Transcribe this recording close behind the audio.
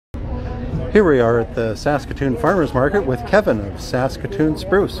Here we are at the Saskatoon Farmers Market with Kevin of Saskatoon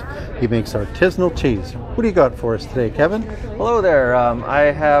Spruce. He makes artisanal cheese. What do you got for us today, Kevin? Hello there.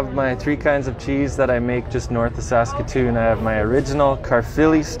 I have my three kinds of cheese that I make just north of Saskatoon. I have my original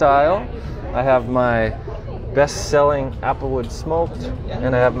Carfilly style, I have my best-selling Applewood smoked,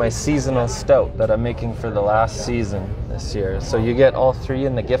 and I have my seasonal stout that I'm making for the last season this year. So you get all three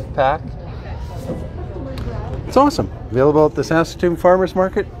in the gift pack. It's awesome. Available at the Saskatoon Farmers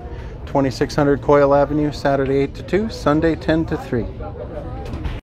Market, 2600 Koyl Avenue, Saturday 8 to 2, Sunday 10 to 3.